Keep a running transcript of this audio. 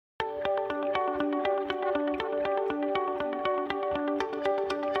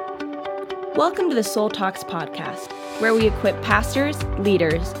Welcome to the Soul Talks podcast, where we equip pastors,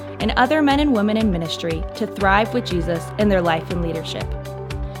 leaders, and other men and women in ministry to thrive with Jesus in their life and leadership.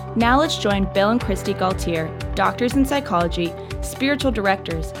 Now let's join Bill and Christy Gaultier, doctors in psychology, spiritual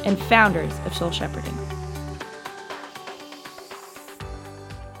directors, and founders of Soul Shepherding.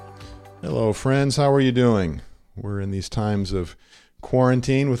 Hello, friends. How are you doing? We're in these times of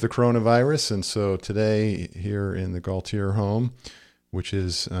quarantine with the coronavirus, and so today here in the Gaultier home, which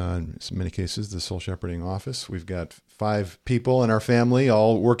is in many cases the Soul Shepherding office, we've got 5 people in our family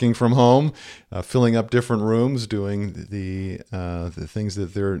all working from home, filling up different rooms, doing the things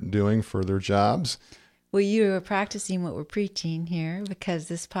that they're doing for their jobs. Well, you are practicing what we're preaching here, because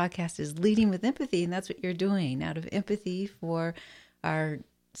this podcast is leading with empathy, and that's what you're doing out of empathy for our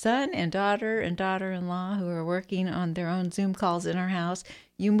son and daughter-in-law who are working on their own Zoom calls in our house.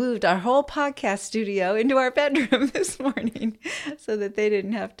 You moved our whole podcast studio into our bedroom this morning so that they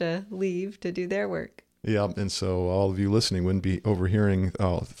didn't have to leave to do their work. Yeah, and so all of you listening wouldn't be overhearing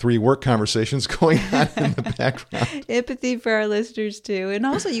 3 work conversations going on in the background. Empathy for our listeners, too. And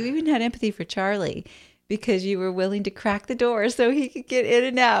also, you even had empathy for Charlie, because you were willing to crack the door so he could get in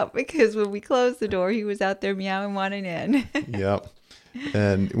and out, because when we closed the door, he was out there meowing, wanting in. Yep.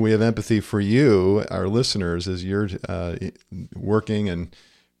 And we have empathy for you, our listeners, as you're working and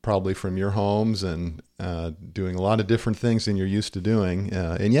probably from your homes and doing a lot of different things than you're used to doing.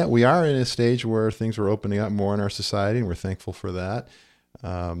 And yet we are in a stage where things are opening up more in our society, and we're thankful for that.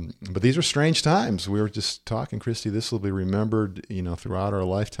 But these are strange times. We were just talking, Christy, this will be remembered, throughout our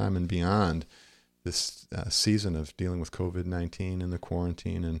lifetime and beyond, this season of dealing with COVID-19 and the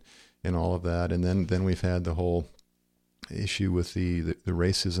quarantine and all of that. And then we've had the whole issue with the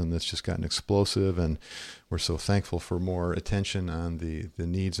racism that's just gotten explosive, and we're so thankful for more attention on the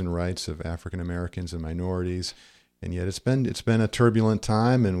needs and rights of African Americans and minorities. And yet it's been a turbulent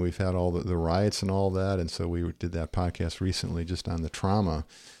time, and we've had all the riots and all that. And so we did that podcast recently just on the trauma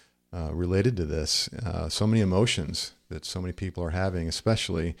related to this. So many emotions that so many people are having,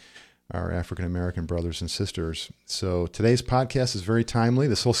 especially our African American brothers and sisters. So today's podcast is very timely.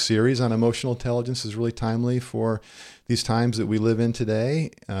 This whole series on emotional intelligence is really timely for these times that we live in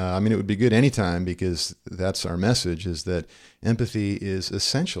today. It would be good anytime, because that's our message, is that empathy is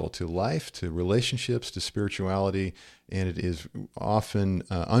essential to life, to relationships, to spirituality, and it is often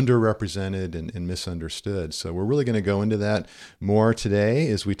underrepresented and misunderstood. So we're really going to go into that more today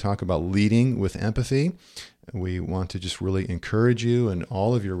as we talk about leading with empathy. We want to just really encourage you in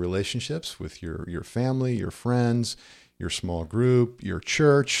all of your relationships with your family, your friends, your small group, your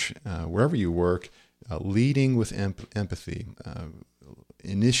church, wherever you work, leading with empathy,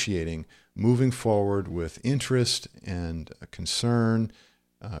 initiating, moving forward with interest and concern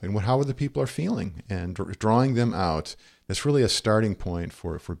in how other people are feeling, and drawing them out. That's really a starting point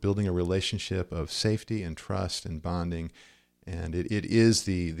for building a relationship of safety and trust and bonding. And it is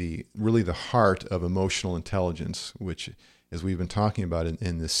really the heart of emotional intelligence, which, as we've been talking about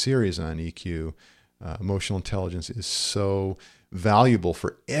in this series on EQ, emotional intelligence is so valuable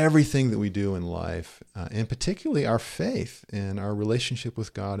for everything that we do in life, and particularly our faith and our relationship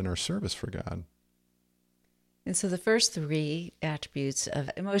with God and our service for God. And so the first 3 attributes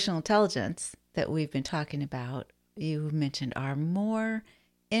of emotional intelligence that we've been talking about, you mentioned, are more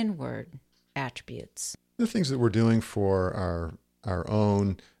inward attributes. The things that we're doing for our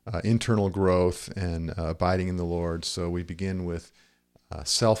own internal growth and abiding in the Lord. So we begin with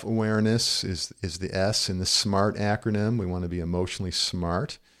self-awareness is the S in the SMART acronym. We want to be emotionally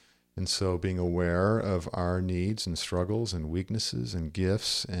smart. And so being aware of our needs and struggles and weaknesses and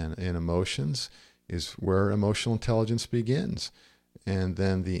gifts and emotions is where emotional intelligence begins. And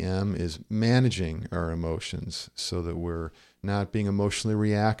then the M is managing our emotions so that we're not being emotionally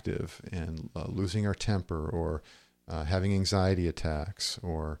reactive and losing our temper, or having anxiety attacks,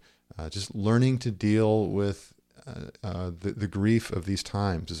 or just learning to deal with the grief of these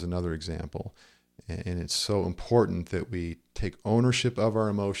times is another example. And it's so important that we take ownership of our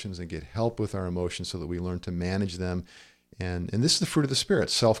emotions and get help with our emotions so that we learn to manage them. And this is the fruit of the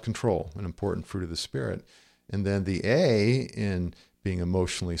Spirit, self-control, an important fruit of the Spirit. And then the A in being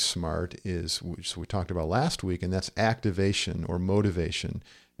emotionally smart is, which we talked about last week, and that's activation or motivation.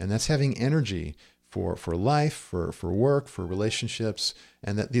 And that's having energy for life, for work, for relationships.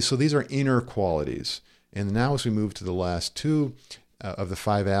 And so these are inner qualities. And now as we move to the last 2 of the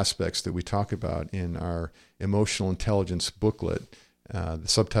 5 aspects that we talk about in our emotional intelligence booklet, the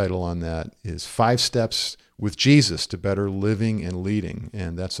subtitle on that is 5 Steps with Jesus to Better Living and Leading.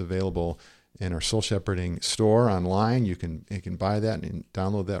 And that's available in our Soul Shepherding store online. You can buy that and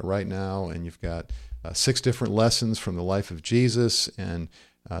download that right now, and you've got 6 different lessons from the life of Jesus, and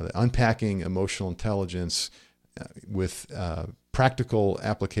unpacking emotional intelligence with practical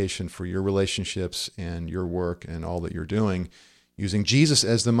application for your relationships and your work and all that you're doing, using Jesus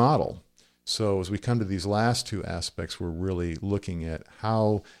as the model. So as we come to these last two aspects, we're really looking at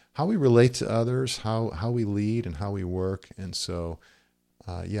how we relate to others, how we lead, and how we work. And so,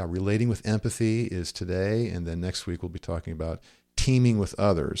 relating with empathy is today, and then next week we'll be talking about teaming with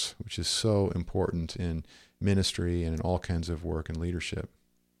others, which is so important in ministry and in all kinds of work and leadership.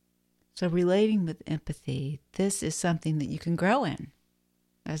 So relating with empathy, this is something that you can grow in,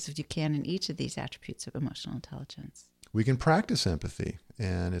 as you can in each of these attributes of emotional intelligence. We can practice empathy,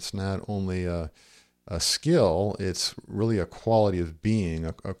 and it's not only a skill, it's really a quality of being,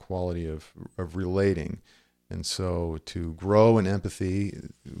 a quality of relating. And so to grow in empathy,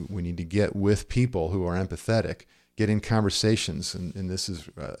 we need to get with people who are empathetic, get in conversations. And this is,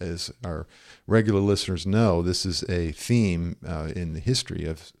 as our regular listeners know, this is a theme in the history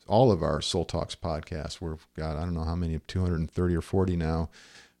of all of our Soul Talks podcasts. We've got, I don't know how many, 230 or 40 now,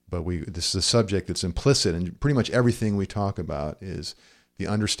 but this is a subject that's implicit in pretty much everything we talk about, is the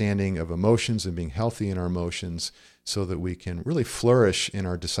understanding of emotions and being healthy in our emotions so that we can really flourish in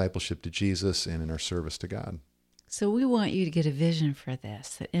our discipleship to Jesus and in our service to God. So we want you to get a vision for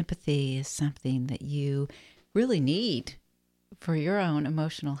this, that empathy is something that you really need for your own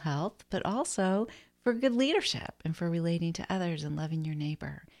emotional health, but also for good leadership and for relating to others and loving your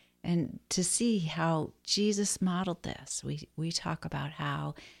neighbor. And to see how Jesus modeled this. We talk about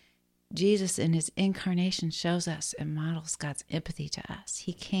how Jesus in his incarnation shows us and models God's empathy to us.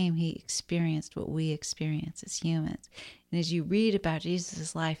 He came, he experienced what we experience as humans. And as you read about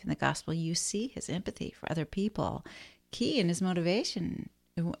Jesus' life in the gospel, you see his empathy for other people, key in his motivation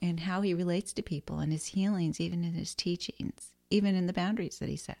and how he relates to people and his healings, even in his teachings, even in the boundaries that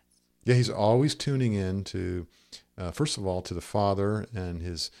he sets. Yeah, he's always tuning in to, first of all, to the Father and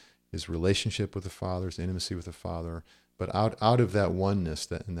his relationship with the Father, his intimacy with the Father, but out of that oneness,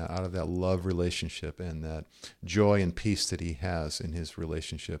 out of that love relationship and that joy and peace that he has in his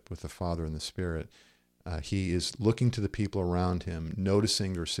relationship with the Father and the Spirit, he is looking to the people around him,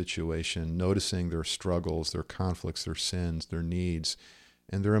 noticing their situation, noticing their struggles, their conflicts, their sins, their needs,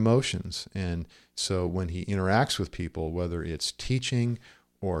 and their emotions. And so when he interacts with people, whether it's teaching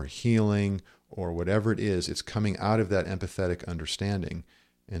or healing or whatever it is, it's coming out of that empathetic understanding.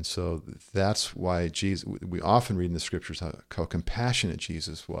 And so that's why Jesus, we often read in the scriptures how compassionate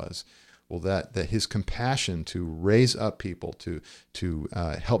Jesus was. Well, that his compassion to raise up people, to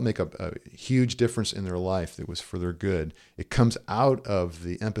help make a huge difference in their life that was for their good, it comes out of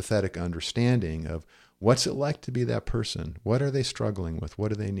the empathetic understanding of what's it like to be that person? What are they struggling with? What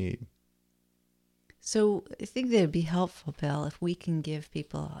do they need? So I think that it'd be helpful, Bill, if we can give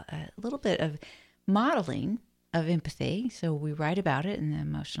people a little bit of modeling of empathy. So we write about it in the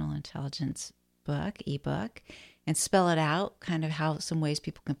Emotional Intelligence ebook, and spell it out, kind of how some ways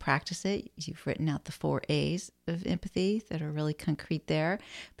people can practice it. You've written out the 4 A's of empathy that are really concrete there.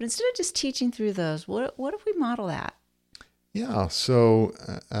 But instead of just teaching through those, what if we model that? Yeah, so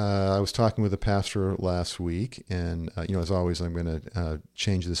I was talking with a pastor last week, and as always, I'm going to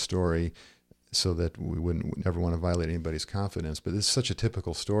change the story so that we wouldn't ever want to violate anybody's confidence. But this is such a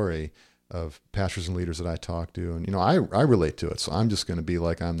typical story of pastors and leaders that I talk to, and I relate to it. So I'm just going to be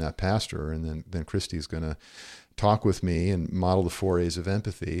like I'm that pastor, and then Christy's going to talk with me and model the 4 A's of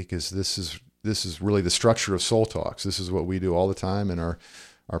empathy, because this is really the structure of Soul Talks. This is what we do all the time in our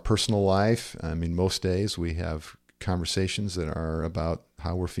personal life. I mean, most days we have conversations that are about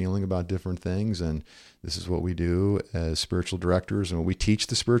how we're feeling about different things, and this is what we do as spiritual directors, and what we teach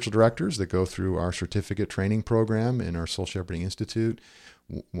the spiritual directors that go through our certificate training program in our Soul Shepherding Institute.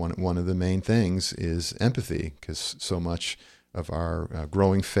 One of the main things is empathy, because so much of our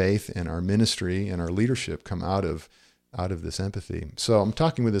growing faith and our ministry and our leadership come out of this empathy. So I'm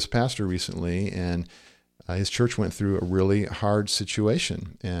talking with this pastor recently, and his church went through a really hard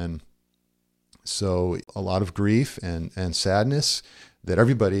situation, and so a lot of grief and sadness that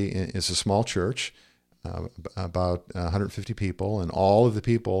everybody is a small church, about 150 people, and all of the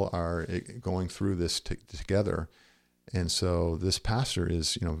people are going through this together. And so this pastor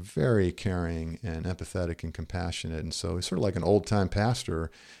is, very caring and empathetic and compassionate. And so he's sort of like an old-time pastor,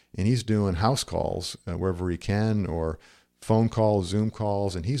 and he's doing house calls wherever he can, or phone calls, Zoom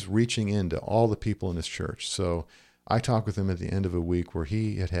calls, and he's reaching into all the people in his church. So I talked with him at the end of a week where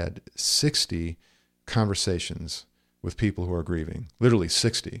he had 60 conversations with people who are grieving, literally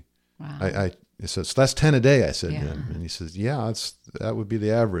 60. Wow. I said, so that's 10 a day, I said Yeah. to him. And he says, yeah, that would be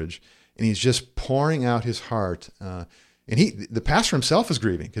the average. And he's just pouring out his heart. And the pastor himself is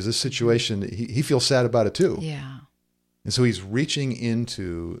grieving because this situation, he feels sad about it too. Yeah. And so he's reaching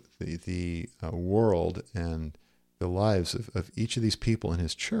into the world and the lives of each of these people in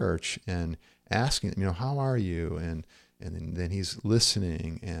his church and asking them, how are you? And then he's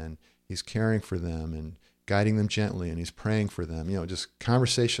listening and he's caring for them and guiding them gently, and he's praying for them, just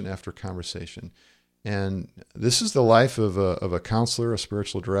conversation after conversation. And this is the life of a counselor, a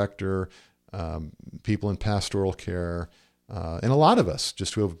spiritual director, people in pastoral care, and a lot of us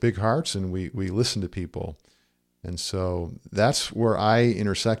just who have big hearts and we listen to people. And so that's where I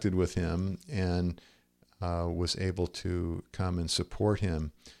intersected with him and was able to come and support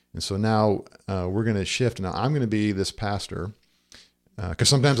him. And so now we're going to shift. Now I'm going to be this pastor because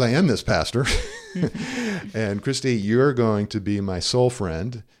sometimes I am this pastor. And Christy, you're going to be my soul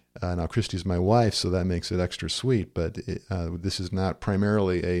friend. Now Christy's my wife, so that makes it extra sweet. But this is not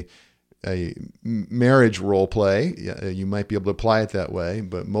primarily a marriage role play. You might be able to apply it that way,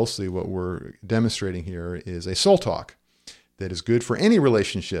 but mostly what we're demonstrating here is a soul talk that is good for any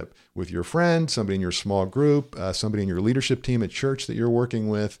relationship with your friend, somebody in your small group, somebody in your leadership team at church that you're working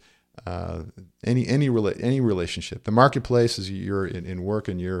with, any relationship. The marketplace is you're in work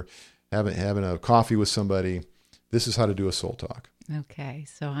and you're having a coffee with somebody. This is how to do a soul talk. Okay,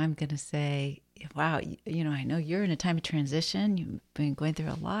 so I'm going to say, wow, I know you're in a time of transition. You've been going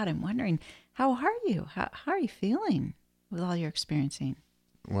through a lot. I'm wondering, how are you? How are you feeling with all you're experiencing?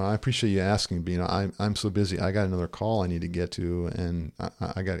 Well, I appreciate you asking, Bina. I'm so busy. I got another call I need to get to, and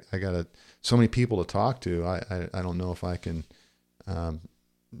I got so many people to talk to. I don't know if I can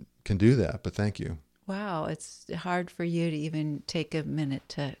do that, but thank you. Wow, it's hard for you to even take a minute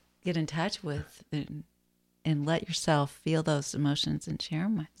to get in touch with and let yourself feel those emotions and share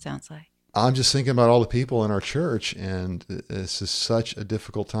them, it sounds like. I'm just thinking about all the people in our church, and this is such a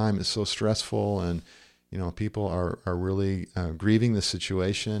difficult time. It's so stressful, and people are really grieving the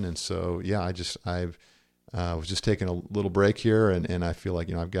situation. And so, yeah, I was just taking a little break here, and I feel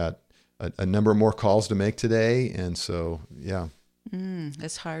like I've got a number more calls to make today, and so yeah.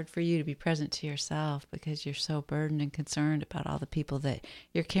 It's hard for you to be present to yourself because you're so burdened and concerned about all the people that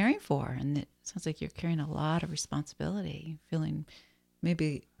you're caring for, and it sounds like you're carrying a lot of responsibility, feeling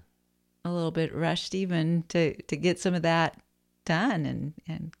maybe a little bit rushed even to get some of that done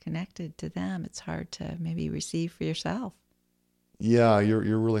and connected to them. It's hard to maybe receive for yourself. Yeah,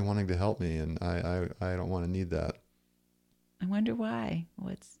 you're really wanting to help me, and I don't want to need that. I wonder why.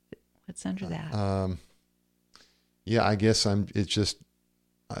 What's under that? Yeah, I guess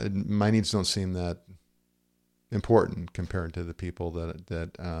my needs don't seem that important compared to the people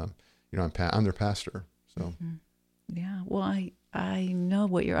that I'm their pastor. So. Mm-hmm. Yeah. Well, I know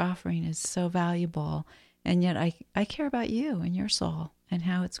what you're offering is so valuable, and yet I care about you and your soul and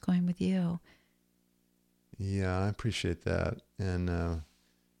how it's going with you. Yeah, I appreciate that, and I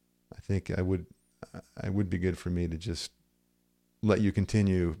think it would be good for me to just let you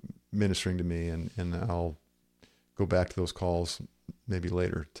continue ministering to me, and I'll go back to those calls maybe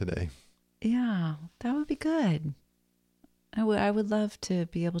later today. Yeah, that would be good. I would love to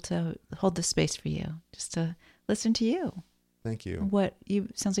be able to hold the space for you, just to listen to you. Thank you.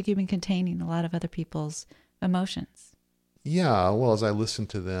 Sounds like you've been containing a lot of other people's emotions. Yeah, well, as I listen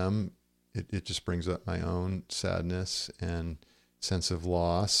to them, it just brings up my own sadness and sense of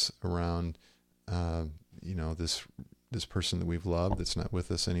loss around, this person that we've loved that's not with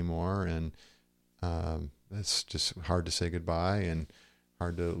us anymore, and it's just hard to say goodbye and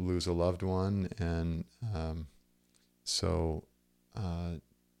hard to lose a loved one, and as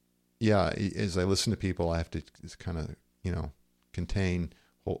I listen to people, I have to kind of contain,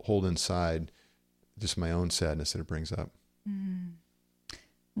 hold inside just my own sadness that it brings up.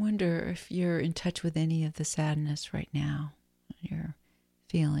 Wonder if you're in touch with any of the sadness right now you're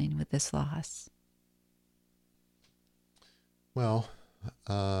feeling with this loss. Well,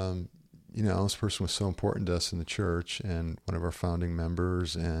 this person was so important to us in the church and one of our founding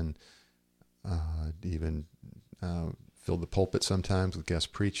members, and even filled the pulpit sometimes with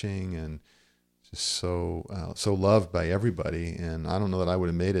guest preaching, and just so loved by everybody. And I don't know that I would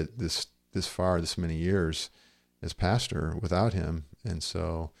have made it this far, this many years as pastor without him. And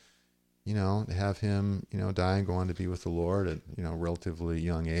so, to have him, die and go on to be with the Lord at, relatively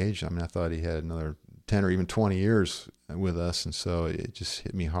young age. I mean, I thought he had another 10 or even 20 years with us. And so it just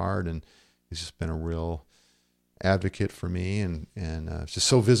hit me hard, and he's just been a real advocate for me, and it's just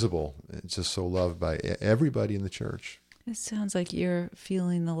so visible. It's just so loved by everybody in the church. It sounds like you're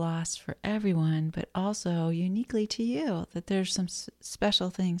feeling the loss for everyone, but also uniquely to you, that there's some special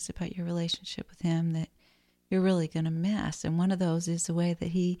things about your relationship with him that you're really going to miss. And one of those is the way that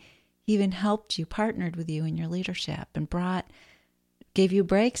he even helped you, partnered with you in your leadership, and brought gave you a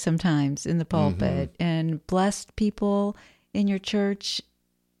break sometimes in the pulpit and blessed people in your church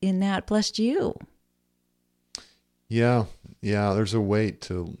in that, blessed you. Yeah. There's a weight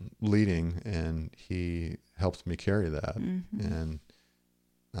to leading, and he helped me carry that. And,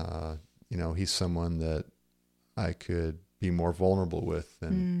 he's someone that I could be more vulnerable with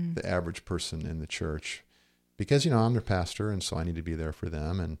than the average person in the church, because, I'm their pastor, and so I need to be there for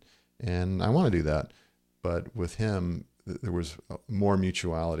them. And I want to do that. But with him, there was more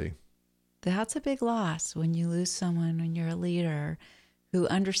mutuality. That's a big loss when you lose someone, when you're a leader who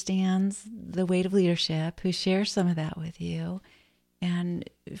understands the weight of leadership, who shares some of that with you. And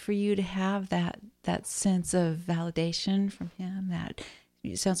for you to have that sense of validation from him, that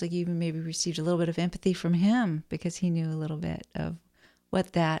it sounds like you even maybe received a little bit of empathy from him because he knew a little bit of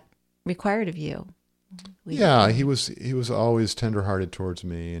what that required of you. Yeah, he was always tenderhearted towards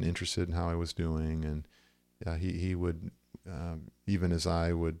me and interested in how I was doing. And he would, even as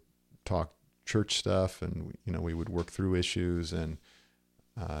I would talk church stuff, and, we would work through issues, and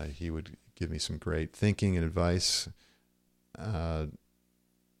he would give me some great thinking and advice.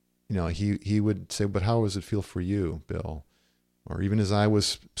 He would say, "But how does it feel for you, Bill?" Or even as I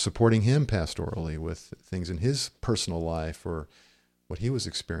was supporting him pastorally with things in his personal life or what he was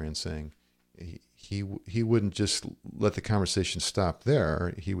experiencing, he wouldn't just let the conversation stop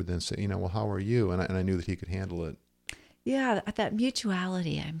there. He would then say, "Well, how are you?" And I knew that he could handle it. Yeah, that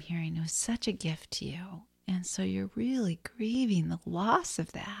mutuality I'm hearing was such a gift to you. And so you're really grieving the loss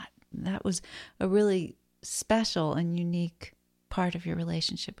of that. That was a really special and unique part of your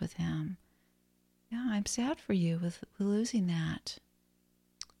relationship with him. Yeah, I'm sad for you with losing that.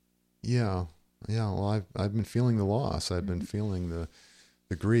 Yeah. Well, I've been feeling the loss. I've been feeling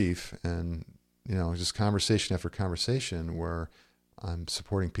the grief, and just conversation after conversation where I'm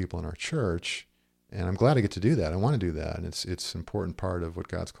supporting people in our church, and I'm glad I get to do that. I want to do that, and it's an important part of what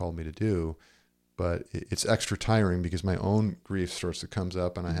God's called me to do. But it's extra tiring because my own grief starts to comes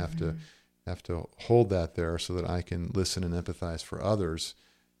up, and I have to hold that there so that I can listen and empathize for others.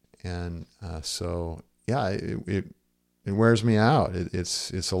 And it wears me out.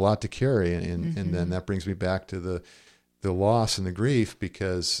 It's a lot to carry, and then that brings me back to the loss and the grief,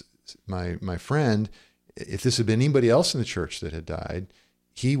 because my friend, if this had been anybody else in the church that had died,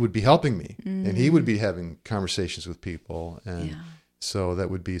 he would be helping me, and he would be having conversations with people, and so that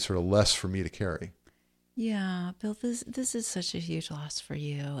would be sort of less for me to carry. Yeah, Bill, this is such a huge loss for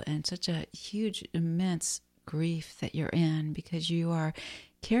you, and such a huge, immense grief that you're in, because you are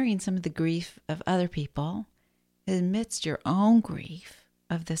carrying some of the grief of other people amidst your own grief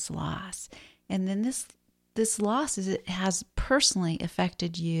of this loss. And then this loss has personally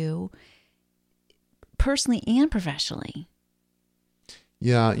affected you, personally and professionally.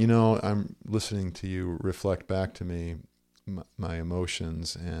 Yeah, I'm listening to you reflect back to me my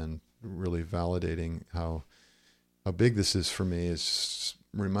emotions, and really validating how big this is for me, is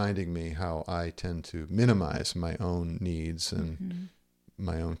reminding me how I tend to minimize my own needs and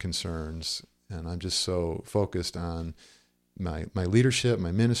my own concerns. And I'm just so focused on my leadership,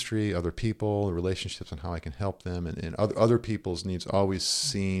 my ministry, other people, relationships, and how I can help them. And other people's needs always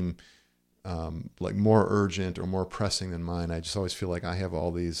seem like more urgent or more pressing than mine. I just always feel like I have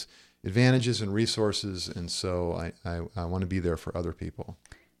all these advantages and resources, and so I want to be there for other people.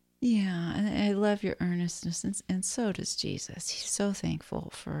 Yeah, and I love your earnestness, and so does Jesus. He's so thankful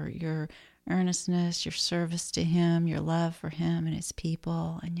for your earnestness, your service to him, your love for him and his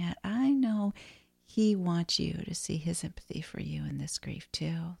people. And yet I know he wants you to see his empathy for you in this grief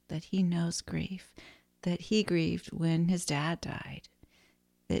too, that he knows grief, that he grieved when his dad died,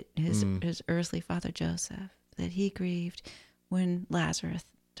 that his earthly father Joseph, that he grieved when Lazarus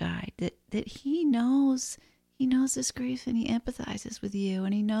died, that he knows this grief, and he empathizes with you,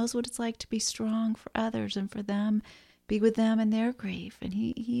 and he knows what it's like to be strong for others and for them, be with them in their grief. And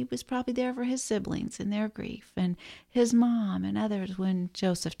he was probably there for his siblings in their grief, and his mom and others when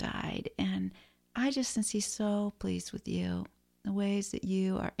Joseph died. And I just sense he's so pleased with you, the ways that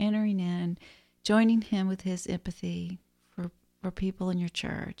you are entering in, joining him with his empathy for people in your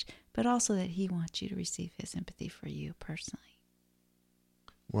church, but also that he wants you to receive his empathy for you personally.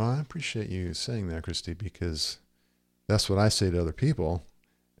 Well, I appreciate you saying that, Christy, because that's what I say to other people,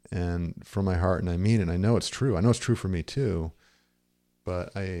 and from my heart, and I mean it. I know it's true. I know it's true for me too,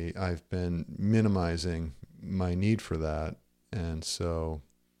 but I've been minimizing my need for that, and so,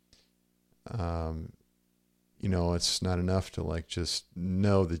 it's not enough to just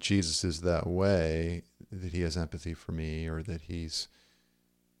know that Jesus is that way, that he has empathy for me, or that he's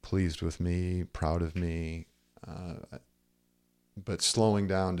pleased with me, proud of me. But slowing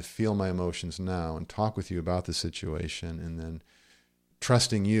down to feel my emotions now and talk with you about the situation, and then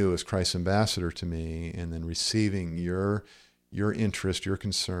trusting you as Christ's ambassador to me, and then receiving your interest, your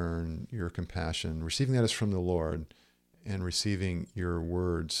concern, your compassion, receiving that as from the Lord, and receiving your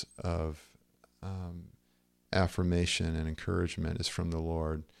words of affirmation and encouragement is from the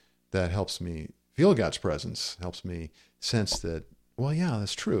Lord. That helps me feel God's presence, helps me sense that, well, yeah,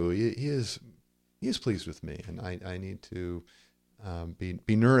 that's true. He is pleased with me, and I need to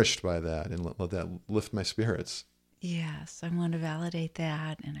be nourished by that and let that lift my spirits. Yes, I want to validate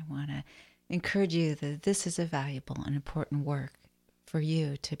that, and I want to encourage you that this is a valuable and important work for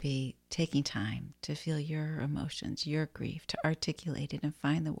you to be taking time to feel your emotions, your grief, to articulate it and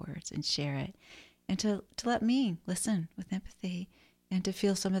find the words and share it, and to let me listen with empathy and to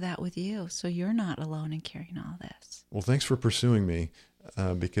feel some of that with you, so you're not alone in carrying all this. Well, thanks for pursuing me,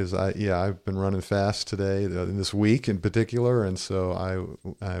 because I've been running fast today, in this week in particular, and so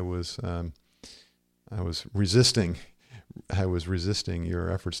I was resisting your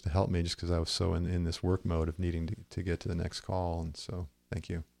efforts to help me just because I was so in this work mode of needing to get to the next call, and so thank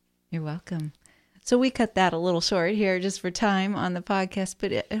you. You're welcome. So we cut that a little short here just for time on the podcast,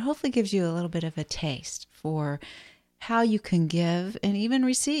 but it hopefully gives you a little bit of a taste for how you can give and even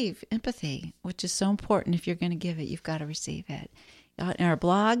receive empathy, which is so important. If you're going to give it, you've got to receive it. On our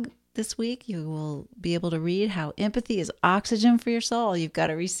blog this week, you will be able to read how empathy is oxygen for your soul. You've got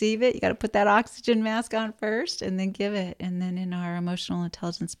to receive it. You got to put that oxygen mask on first and then give it. And then in our emotional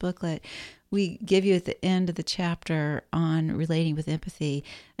intelligence booklet, we give you at the end of the chapter on relating with empathy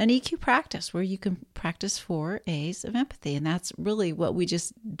an EQ practice where you can practice 4 A's of empathy. And that's really what we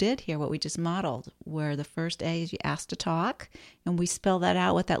just did here, what we just modeled, where the first A is you ask to talk, and we spell that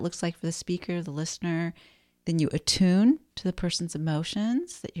out, what that looks like for the speaker, the listener. Then you attune to the person's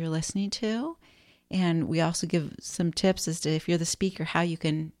emotions that you're listening to. And we also give some tips as to, if you're the speaker, how you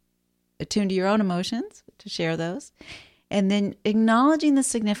can attune to your own emotions, to share those. And then acknowledging the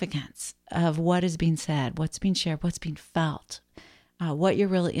significance of what is being said, what's being shared, what's being felt, what you're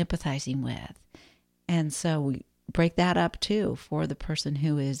really empathizing with. And so we break that up too for the person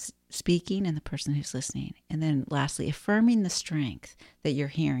who is speaking and the person who's listening. And then lastly, affirming the strength that you're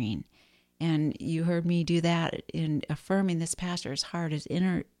hearing. And you heard me do that in affirming this pastor's heart,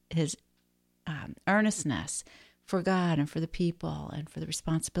 his earnestness for God and for the people and for the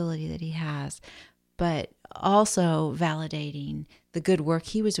responsibility that he has, but also validating the good work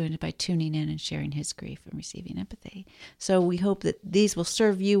he was doing by tuning in and sharing his grief and receiving empathy. So we hope that these will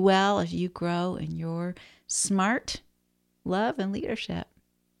serve you well as you grow in your smart love and leadership.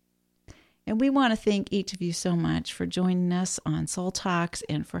 And we want to thank each of you so much for joining us on Soul Talks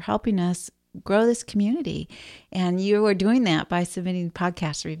and for helping us grow this community. And you are doing that by submitting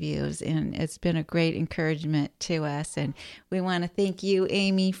podcast reviews, and it's been a great encouragement to us. And we want to thank you,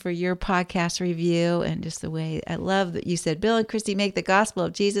 Amy, for your podcast review, and just the way I love that you said, Bill and Christy make the gospel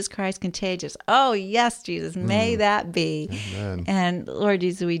of Jesus Christ contagious. Oh, yes, Jesus, may that be. Amen. And Lord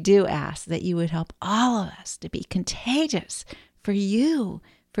Jesus, we do ask that you would help all of us to be contagious for you,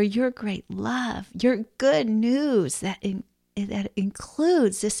 for your great love, your good news that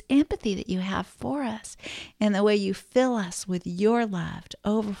includes this empathy that you have for us, and the way you fill us with your love to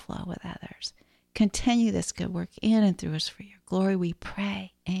overflow with others. Continue this good work in and through us for your glory, we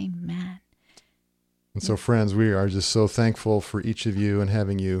pray. Amen. And so, friends, we are just so thankful for each of you and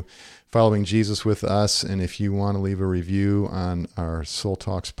having you following Jesus with us. And if you want to leave a review on our Soul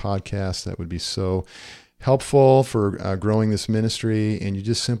Talks podcast, that would be so helpful for growing this ministry. And you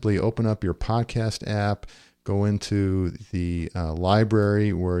just simply open up your podcast app, go into the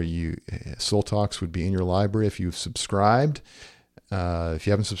library where Soul Talks would be in your library if you've subscribed. If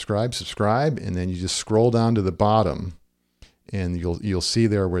you haven't subscribed, subscribe, and then you just scroll down to the bottom, and you'll see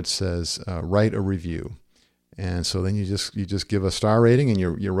there where it says write a review. And so then you just give a star rating, and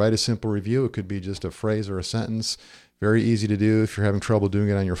you write a simple review. It could be just a phrase or a sentence. Very easy to do. If you're having trouble doing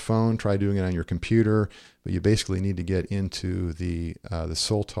it on your phone, try doing it on your computer. But you basically need to get into the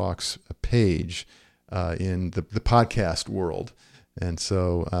Soul Talks page in the podcast world. And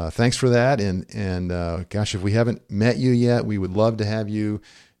so thanks for that. And gosh, if we haven't met you yet, we would love to have you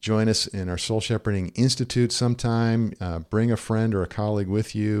join us in our Soul Shepherding Institute sometime. Bring a friend or a colleague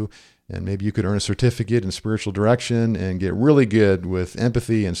with you, and maybe you could earn a certificate in spiritual direction and get really good with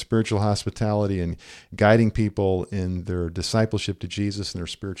empathy and spiritual hospitality and guiding people in their discipleship to Jesus and their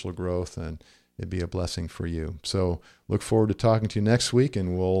spiritual growth. And it'd be a blessing for you. So look forward to talking to you next week,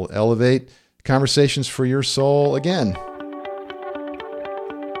 and we'll elevate conversations for your soul again.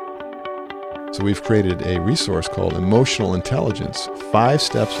 So we've created a resource called Emotional Intelligence, 5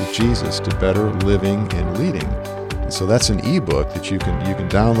 Steps with Jesus to Better Living and Leading. And so that's an ebook that you can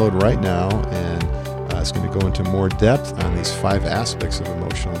download right now, and is going to go into more depth on these 5 aspects of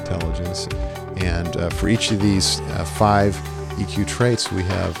emotional intelligence. And for each of these 5 EQ traits, we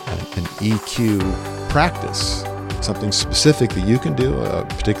have an EQ practice, something specific that you can do, a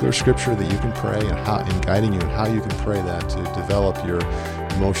particular scripture that you can pray, and guiding you in how you can pray that to develop your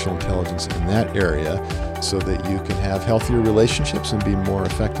emotional intelligence in that area so that you can have healthier relationships and be more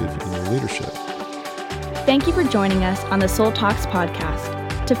effective in your leadership. Thank you for joining us on the Soul Talks podcast.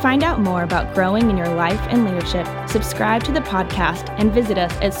 To find out more about growing in your life and leadership, subscribe to the podcast and visit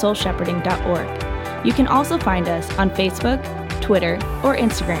us at soulshepherding.org. You can also find us on Facebook, Twitter, or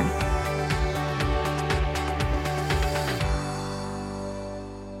Instagram.